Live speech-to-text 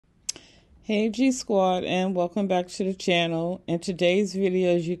Hey G Squad, and welcome back to the channel. In today's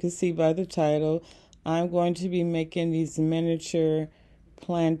video, as you can see by the title, I'm going to be making these miniature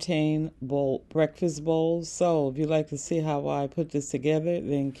plantain breakfast bowls. So if you'd like to see how I put this together,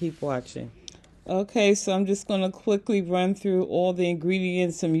 then keep watching. Okay, so I'm just going to quickly run through all the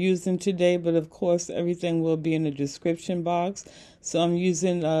ingredients I'm using today, but of course everything will be in the description box. So I'm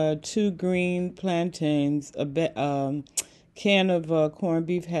using 2 green plantains, a can of corned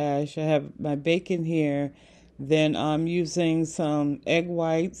beef hash. I have my bacon here. Then I'm using some egg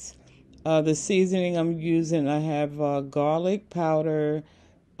whites. The seasoning I'm using, I have garlic powder.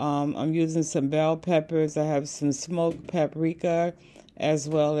 I'm using some bell peppers. I have some smoked paprika as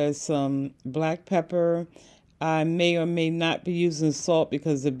well as some black pepper. I may or may not be using salt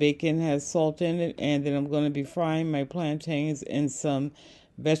because the bacon has salt in it. And then I'm going to be frying my plantains in some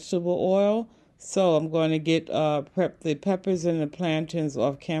vegetable oil. So I'm going to get prep the peppers and the plantains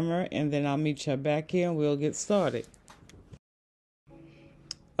off camera, and then I'll meet you back here and we'll get started.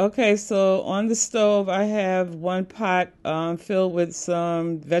 Okay, so on the stove I have one pot filled with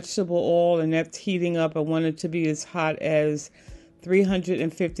some vegetable oil, and that's heating up. I want it to be as hot as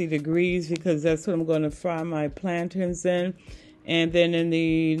 350 degrees because that's what I'm going to fry my plantains in. And then in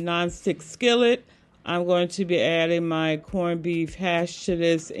the nonstick skillet, I'm going to be adding my corned beef hash to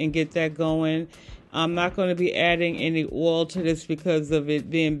this and get that going. I'm not going to be adding any oil to this because of it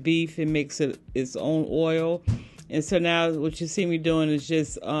being beef. It makes it its own oil. And so now what you see me doing is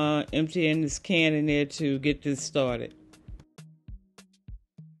just emptying this can in there to get this started.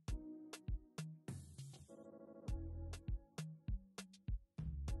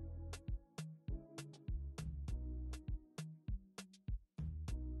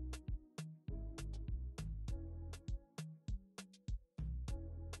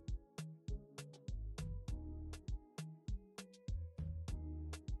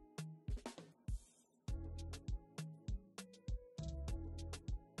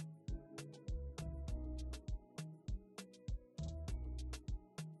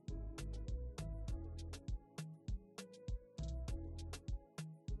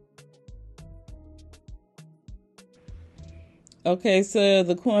 Okay, so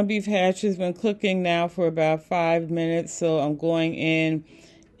the corned beef hash has been cooking now for about 5 minutes. So I'm going in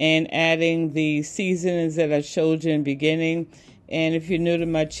and adding the seasonings that I showed you in the beginning. And if you're new to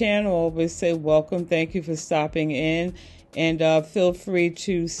my channel, I always say welcome. Thank you for stopping in. And feel free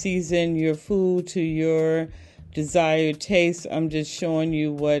to season your food to your desired taste. I'm just showing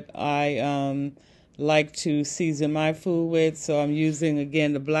you what I like to season my food with. So I'm using,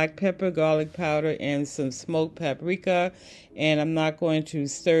 again, the black pepper, garlic powder, and some smoked paprika. And I'm not going to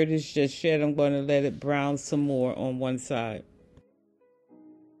stir this just yet. I'm going to let it brown some more on one side.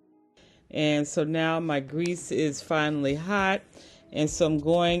 And so now my grease is finally hot. And so I'm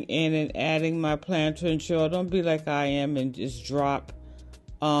going in and adding my plantains. Don't be like I am and just drop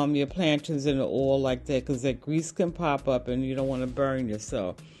your plantains in the oil like that, because that grease can pop up and you don't want to burn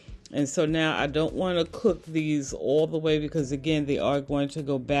yourself. And so now I don't want to cook these all the way because, again, they are going to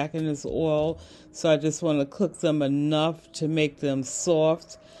go back in this oil. So I just want to cook them enough to make them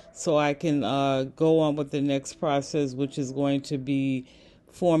soft so I can go on with the next process, which is going to be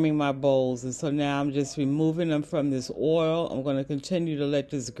forming my bowls. And so now I'm just removing them from this oil. I'm going to continue to let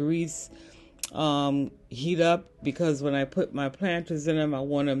this grease heat up because when I put my plantains in them, I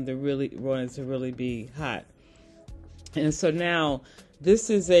want it to really be hot. And so now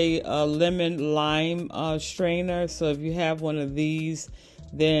this is a lemon lime strainer. So if you have one of these,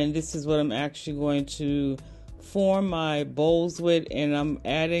 then this is what I'm actually going to form my bowls with. And I'm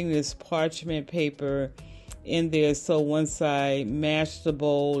adding this parchment paper in there, so once I mash the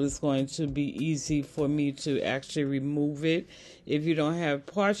bowl, it's going to be easy for me to actually remove it. If you don't have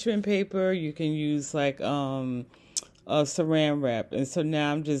parchment paper, you can use like a saran wrap. And so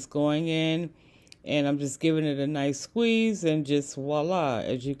now I'm just going in and I'm just giving it a nice squeeze, and just voila,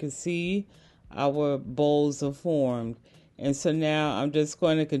 as you can see, our bowls are formed. And so now I'm just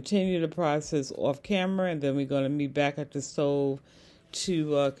going to continue the process off camera, and then we're going to meet back at the stove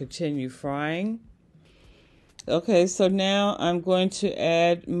to continue frying. Okay, so now I'm going to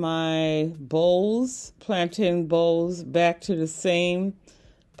add my bowls, plantain bowls, back to the same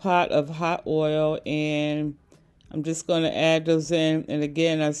pot of hot oil, and I'm just going to add those in. And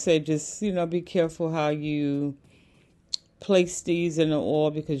again, I say just, be careful how you place these in the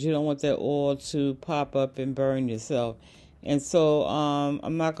oil because you don't want that oil to pop up and burn yourself. And so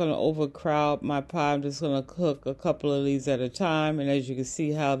I'm not going to overcrowd my pot. I'm just going to cook a couple of these at a time. And as you can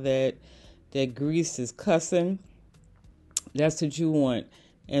see how that grease is cussing, that's what you want.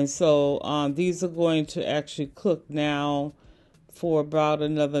 And so these are going to actually cook now for about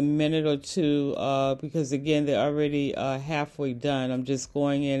another minute or two, because again they're already halfway done. I'm just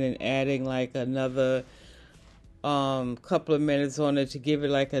going in and adding like another couple of minutes on it to give it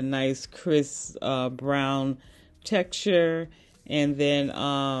like a nice crisp brown texture. And then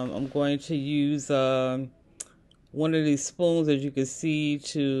I'm going to use one of these spoons, as you can see,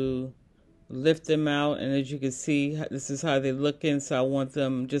 to lift them out. And as you can see, this is how they're looking. So I want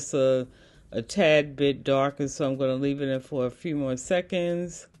them just a tad bit darker, so I'm going to leave it in for a few more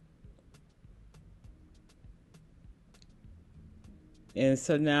seconds. And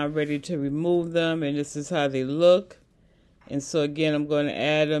so now I'm ready to remove them, and this is how they look. And so again, I'm going to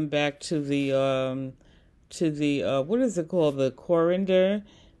add them back to the what is it called, the coriander,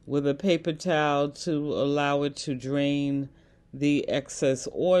 with a paper towel to allow it to drain the excess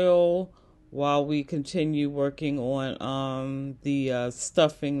oil, while we continue working on the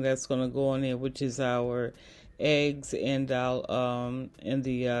stuffing that's going to go in there, which is our eggs and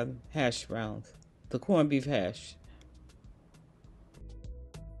the hash browns, the corned beef hash.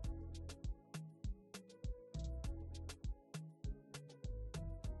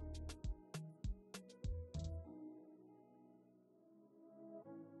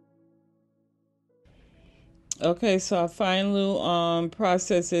 Okay, so our final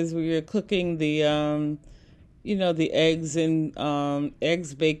process is we are cooking the the eggs and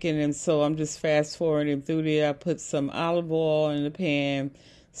eggs, bacon, and so I'm just fast forwarding through there. I put some olive oil in the pan,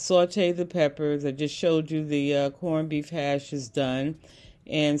 saute the peppers. I just showed you the corned beef hash is done,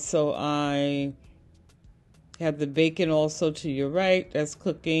 and so I have the bacon also to your right that's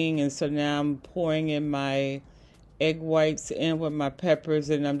cooking, and so now I'm pouring in my egg whites in with my peppers,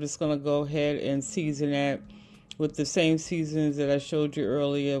 and I'm just going to go ahead and season that with the same seasonings that I showed you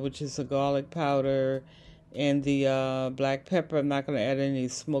earlier, which is the garlic powder and the black pepper. I'm not going to add any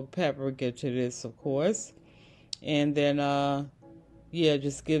smoked paprika to this, of course. And then, yeah,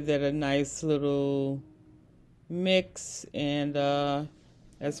 just give that a nice little mix, and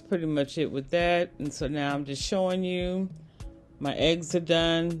that's pretty much it with that. And so now I'm just showing you my eggs are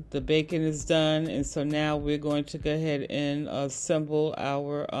done, the bacon is done, and so now we're going to go ahead and assemble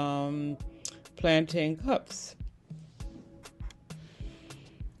our plantain cups.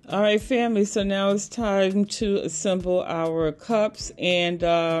 All right, family, so now it's time to assemble our cups, and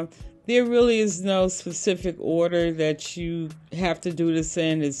there really is no specific order that you have to do this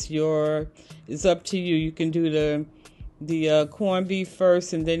in. It's up to you. You can do the corned beef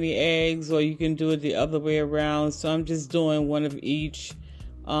first and then the eggs, or you can do it the other way around. So I'm just doing one of each,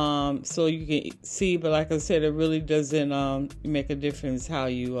 so you can see, but like I said, it really doesn't make a difference how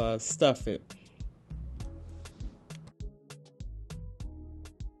you stuff it.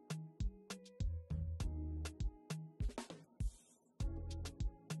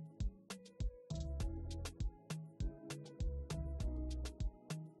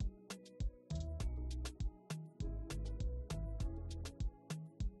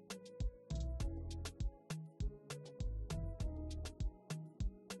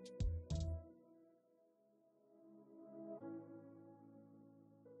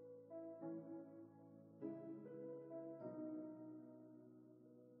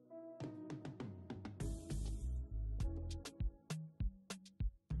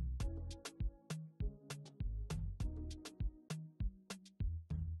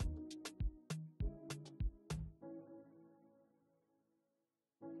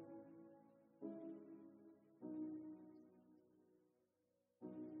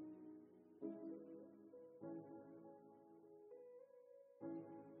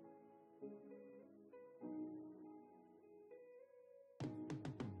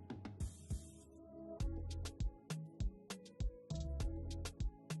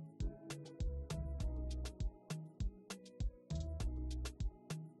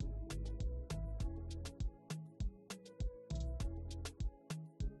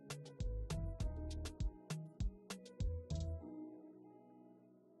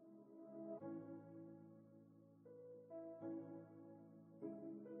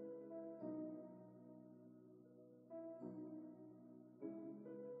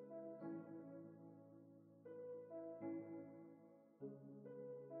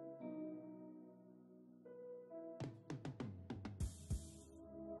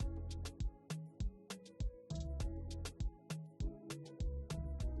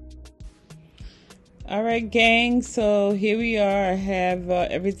 All right, gang, so here we are. I have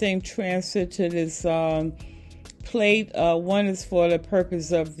everything transferred to this plate. One is for the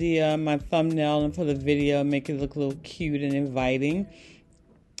purpose of the my thumbnail and for the video, make it look a little cute and inviting.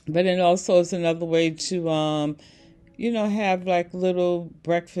 But then also it's another way to have like little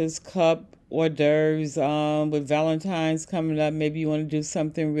breakfast cup hors d'oeuvres. With Valentine's coming up, maybe you want to do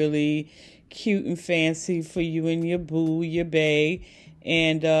something really cute and fancy for you and your boo, your bae.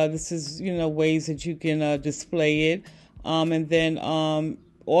 And this is, ways that you can display it. And then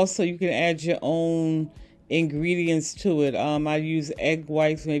also you can add your own ingredients to it. I use egg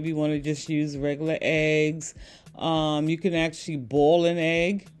whites. Maybe you want to just use regular eggs. You can actually boil an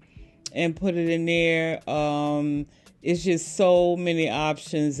egg and put it in there. It's just so many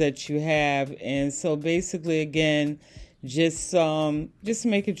options that you have. And so basically, again, just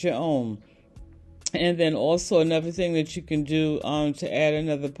make it your own. And then also another thing that you can do to add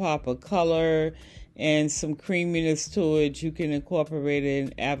another pop of color and some creaminess to it, you can incorporate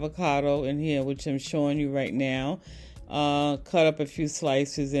an avocado in here, which I'm showing you right now. Cut up a few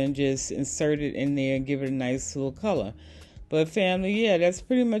slices and just insert it in there and give it a nice little color. But family, yeah, that's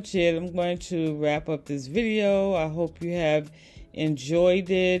pretty much it. I'm going to wrap up this video. I hope you have enjoyed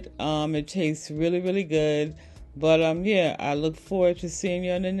it. It tastes really, really good. But yeah, I look forward to seeing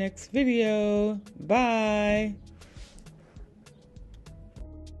you on the next video. Bye.